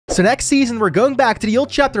So next season, we're going back to the old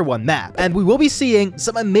Chapter 1 map, and we will be seeing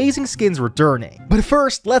some amazing skins returning. But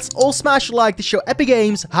first, let's all smash a like to show Epic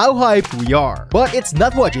Games how hyped we are. But it's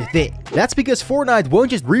not what you think. That's because Fortnite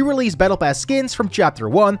won't just re-release Battle Pass skins from Chapter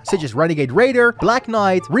 1, such as Renegade Raider, Black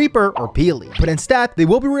Knight, Reaper, or Peely. But instead, they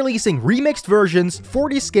will be releasing remixed versions for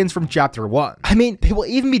these skins from Chapter 1. I mean, they will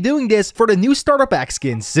even be doing this for the new Starter Pack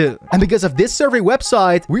skins soon. And because of this survey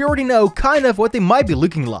website, we already know kind of what they might be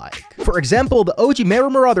looking like. For example, the OG Mirror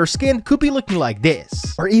Marauder skin could be looking like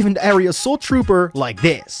this. Or even the Area Assault Trooper like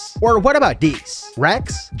this. Or what about these?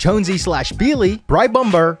 Rex, Jonesy/Peely, Bright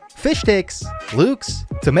Bomber, Fish Sticks, Luke's,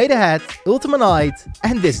 Tomato Head, Ultima Knight,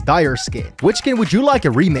 and this Dire skin. Which skin would you like a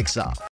remix of?